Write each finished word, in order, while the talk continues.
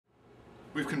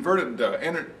we've converted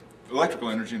electrical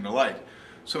energy into light.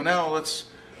 So now let's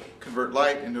convert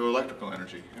light into electrical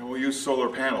energy. And we'll use solar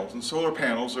panels. And solar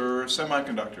panels are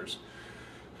semiconductors.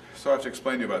 So I have to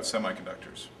explain to you about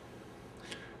semiconductors.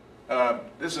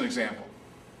 This is an example.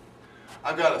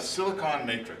 I've got a silicon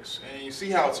matrix, and you see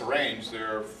how it's arranged.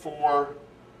 There are four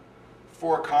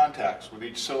contacts with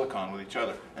each silicon with each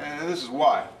other. And this is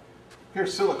why.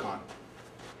 Here's silicon.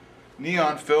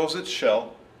 Neon fills its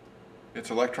shell, its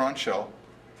electron shell,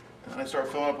 and then I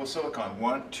start filling up with silicon.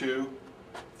 1, 2,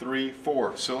 3,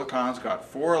 4. Silicon's got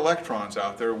 4 electrons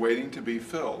out there waiting to be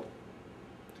filled.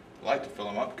 I like to fill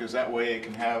them up because that way it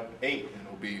can have 8 and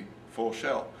it'll be full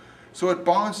shell. So it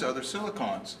bonds to other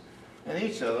silicons, and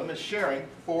each of them is sharing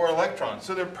 4 electrons.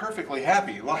 So they're perfectly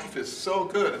happy. Life is so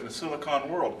good in the silicon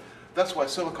world. That's why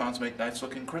silicons make nice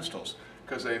looking crystals,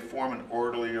 because they form an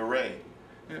orderly array,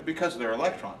 because of their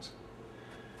electrons.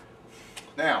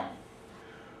 Now,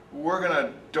 we're going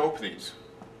to dope these.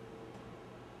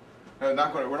 We're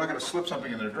not going to slip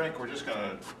something in their drink, we're just going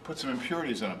to put some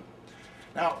impurities in them.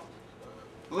 Now,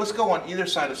 let's go on either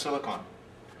side of silicon.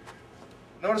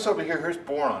 Notice over here, here's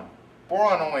boron.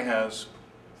 Boron only has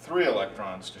 3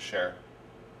 electrons to share.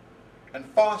 And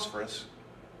phosphorus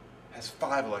has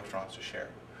 5 electrons to share.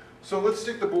 So let's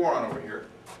stick the boron over here.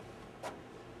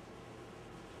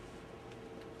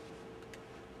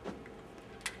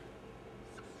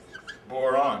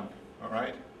 Boron, all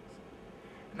right?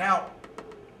 Now,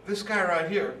 this guy right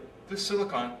here, this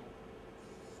silicon,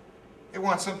 it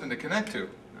wants something to connect to.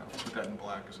 Now, I'll put that in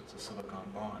black because it's a silicon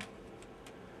bond.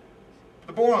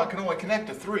 The boron can only connect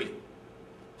to 3.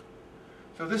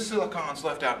 So this silicon's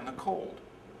left out in the cold.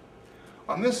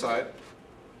 On this side,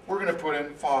 we're going to put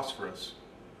in phosphorus.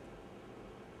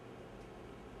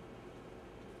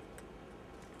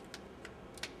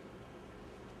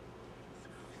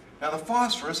 Now the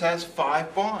phosphorus has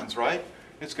 5 bonds, right?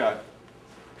 It's got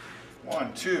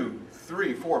 1, 2,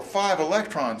 3, 4, 5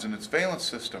 electrons in its valence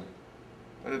system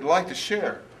that it'd like to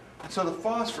share. And so the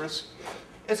phosphorus,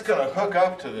 it's going to hook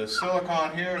up to the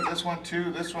silicon here, this one 2,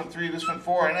 this one 3, this one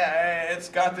 4, and it's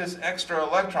got this extra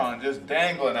electron just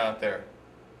dangling out there.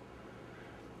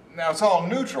 Now it's all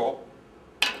neutral,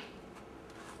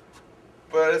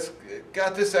 but it's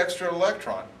got this extra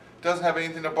electron. It doesn't have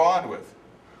anything to bond with.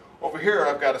 Over here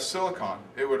I've got a silicon.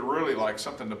 It would really like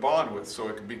something to bond with so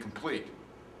it can be complete.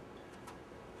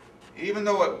 Even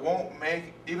though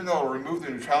it'll remove the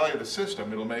neutrality of the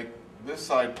system, it'll make this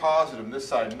side positive and this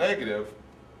side negative,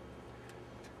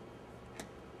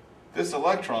 this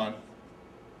electron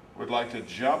would like to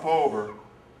jump over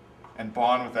and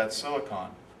bond with that silicon.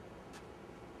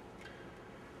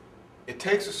 It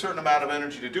takes a certain amount of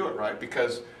energy to do it, right?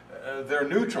 Because they're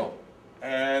neutral.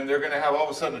 And they're going to have all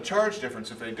of a sudden a charge difference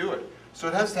if they do it. So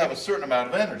it has to have a certain amount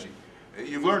of energy.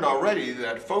 You've learned already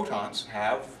that photons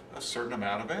have a certain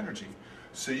amount of energy.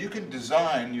 So you can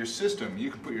design your system.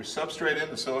 You can put your substrate in,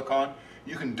 the silicon.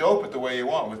 You can dope it the way you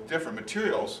want with different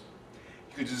materials.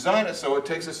 You can design it so it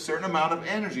takes a certain amount of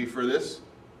energy for this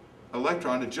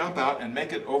electron to jump out and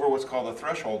make it over what's called the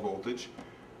threshold voltage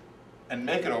and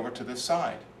make it over to this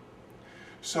side.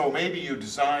 So maybe you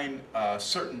design a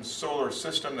certain solar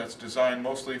system that's designed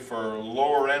mostly for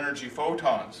lower energy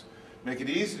photons. Make it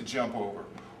easy to jump over.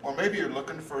 Or maybe you're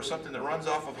looking for something that runs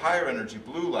off of higher energy,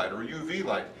 blue light or UV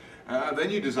light. Then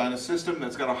you design a system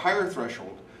that's got a higher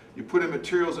threshold. You put in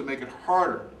materials that make it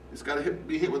harder. It's got to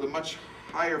be hit with a much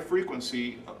higher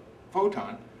frequency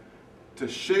photon to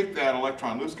shake that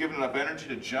electron loose, give it enough energy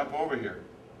to jump over here.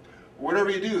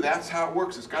 Whatever you do, that's how it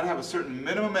works. It's got to have a certain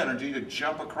minimum energy to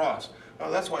jump across.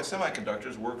 That's why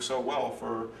semiconductors work so well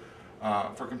for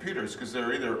computers, because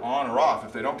they're either on or off.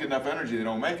 If they don't get enough energy, they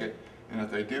don't make it. And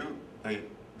if they do, they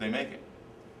make it.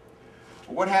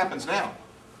 Well, what happens now?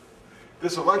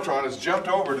 This electron has jumped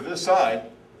over to this side,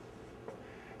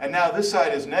 and now this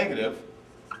side is negative,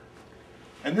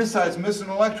 and this side's missing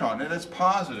an electron, and it's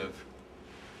positive.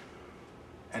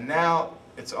 And now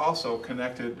it's also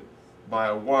connected by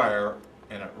a wire,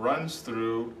 and it runs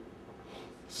through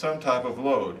some type of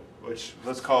load, which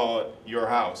let's call it your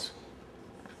house.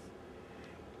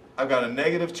 I've got a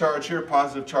negative charge here,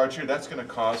 positive charge here. That's going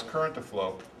to cause current to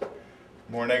flow.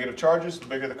 More negative charges, the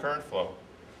bigger the current flow.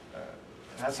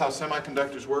 That's how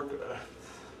semiconductors work,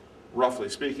 roughly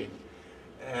speaking.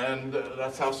 And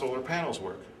that's how solar panels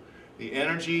work. The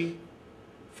energy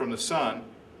from the sun,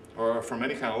 or from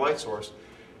any kind of light source,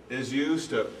 is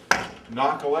used to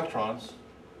knock electrons,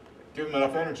 give them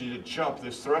enough energy to jump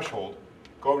this threshold,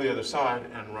 go over to the other side,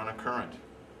 and run a current.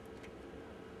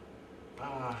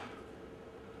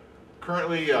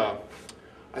 Currently, I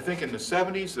think in the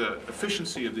 70s, the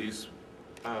efficiency of these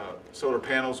solar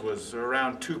panels was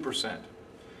around 2%.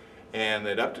 And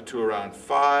they'd upped it to around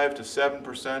 5 to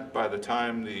 7% by the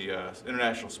time the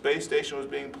International Space Station was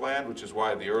being planned, which is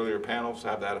why the earlier panels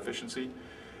have that efficiency.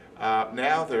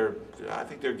 Now I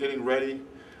think they're getting ready.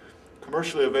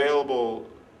 Commercially available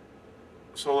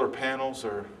solar panels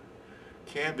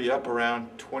can be up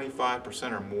around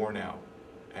 25% or more now.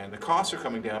 And the costs are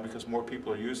coming down because more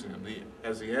people are using them.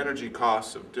 As the energy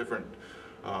costs of different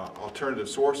alternative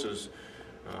sources,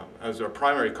 as their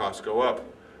primary costs go up,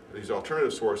 these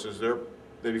alternative sources,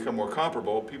 they become more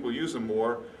comparable. People use them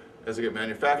more. As they get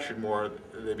manufactured more,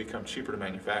 they become cheaper to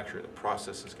manufacture. The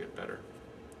processes get better.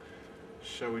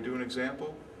 Shall we do an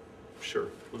example? Sure.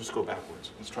 We'll just go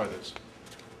backwards. Let's try this.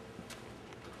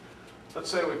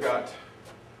 Let's say we've got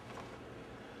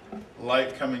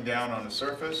light coming down on the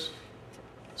surface,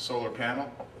 a solar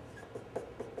panel,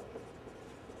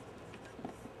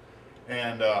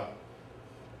 and the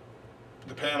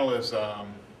panel is,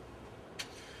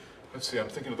 let's see, I'm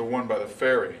thinking of the one by the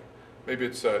ferry. Maybe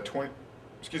it's 20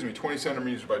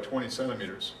 centimeters by 20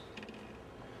 centimeters.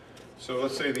 So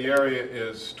let's say the area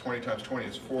is 20 times 20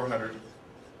 is 400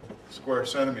 square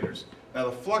centimeters. Now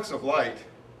the flux of light,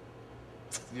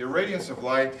 the irradiance of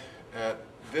light at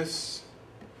this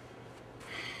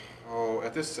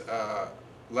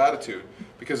latitude,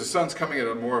 because the sun's coming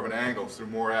at more of an angle through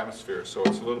more atmosphere, so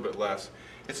it's a little bit less.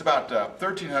 It's about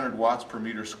 1,300 watts per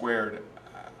meter squared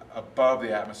above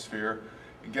the atmosphere.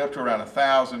 You can get up to around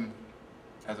 1,000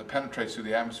 as it penetrates through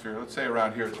the atmosphere. Let's say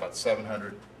around here it's about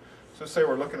 700. So let's say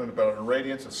we're looking at about an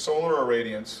irradiance, a solar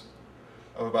irradiance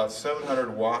of about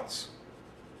 700 watts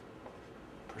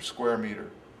per square meter.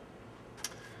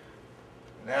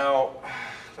 Now,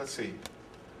 let's see.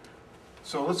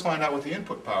 So let's find out what the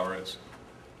input power is.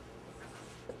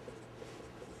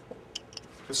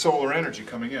 The solar energy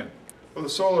coming in. Well, the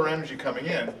solar energy coming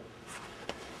in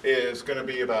is going to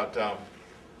be about,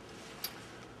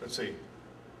 let's see,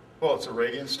 well, it's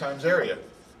irradiance times area.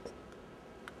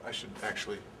 I should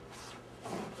actually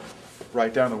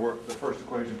write down the first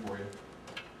equation for you,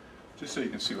 just so you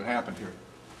can see what happened here.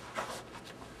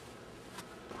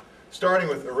 Starting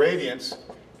with irradiance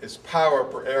is power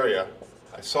per area.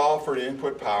 I solve for the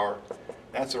input power.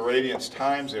 That's irradiance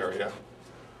times area,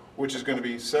 which is going to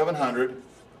be 700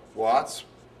 watts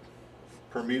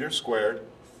per meter squared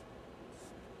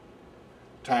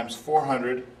times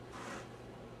 400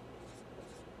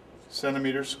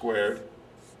 centimeters squared,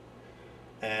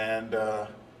 and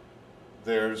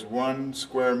there's 1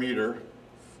 square meter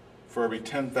for every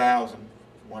 10,000,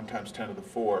 1 times 10 to the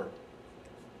 4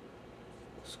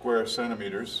 square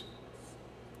centimeters.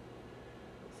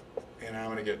 And I'm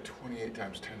going to get 28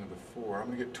 times 10 to the 4. I'm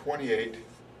going to get 28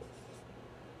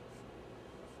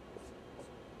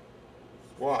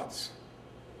 watts.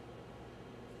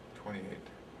 28,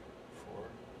 4,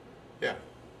 yeah.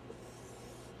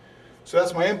 So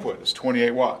that's my input, it's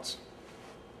 28 watts.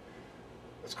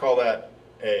 Let's call that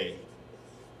A,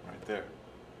 right there.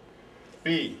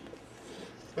 B,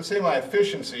 let's say my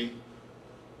efficiency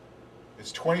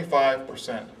is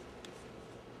 25%.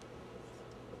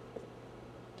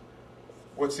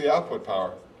 What's the output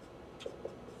power?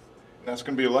 And that's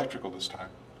going to be electrical this time.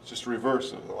 It's just the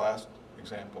reverse of the last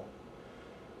example.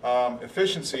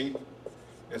 Efficiency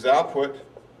is output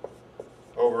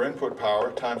over input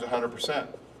power times 100%.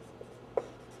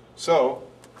 So,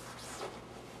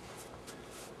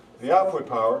 the output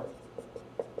power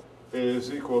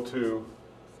is equal to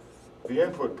the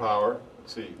input power.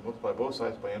 Let's see, multiply both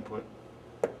sides by input.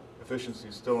 Efficiency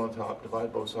is still on top.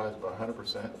 Divide both sides by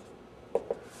 100%.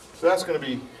 So that's going to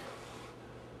be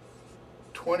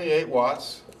 28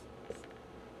 watts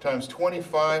times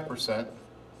 25%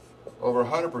 over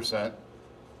 100%,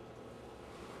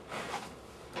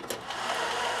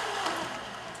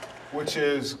 which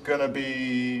is going to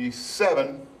be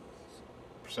 7,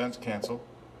 percents cancel,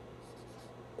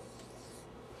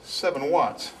 7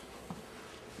 watts.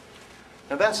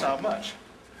 Now that's not much,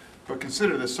 but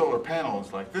consider this solar panel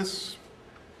is like this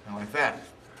and like that.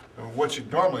 And what you'd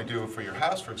normally do for your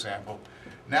house, for example,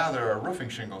 now there are roofing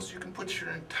shingles. You can put your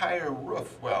entire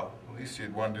roof, well, at least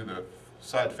you'd want to do the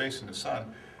side facing the sun.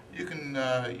 You can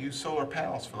use solar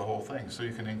panels for the whole thing, so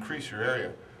you can increase your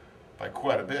area by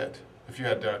quite a bit. If you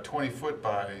had 20 foot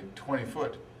by 20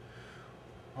 foot,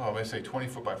 well, they say 20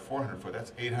 foot by 400 foot,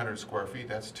 that's 800 square feet,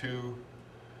 that's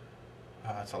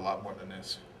that's a lot more than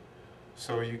this.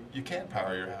 So you can't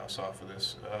power your house off of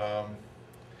this.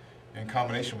 In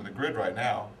combination with the grid right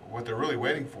now, what they're really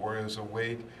waiting for is a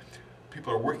way,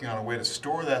 people are working on a way to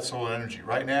store that solar energy.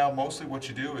 Right now, mostly what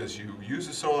you do is you use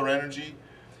the solar energy,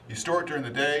 you store it during the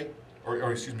day,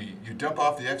 or excuse me, you dump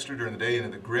off the extra during the day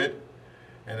into the grid,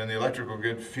 and then the electrical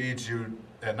grid feeds you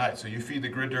at night. So you feed the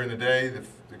grid during the day,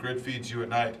 the grid feeds you at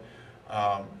night.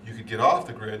 You could get off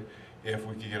the grid if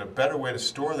we could get a better way to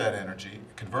store that energy,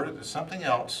 convert it to something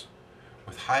else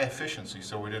with high efficiency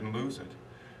so we didn't lose it.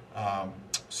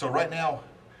 So right now,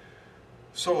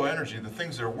 solar energy, the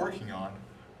things they're working on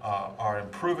are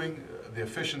improving the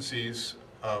efficiencies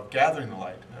of gathering the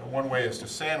light. One way is to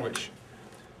sandwich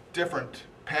different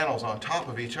panels on top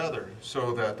of each other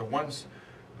so that the waves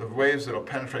that will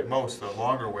penetrate most, the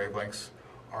longer wavelengths,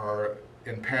 are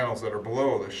in panels that are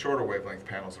below the shorter wavelength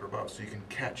panels that are above, so you can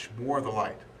catch more of the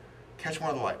light. Catch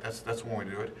more of the light, that's one way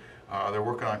to do it. They're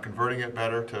working on converting it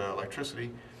better to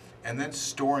electricity and then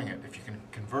storing it. If you can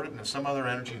convert it into some other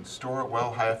energy and store it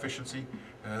well, high efficiency,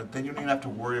 then you don't even have to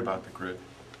worry about the grid.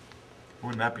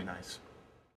 Wouldn't that be nice?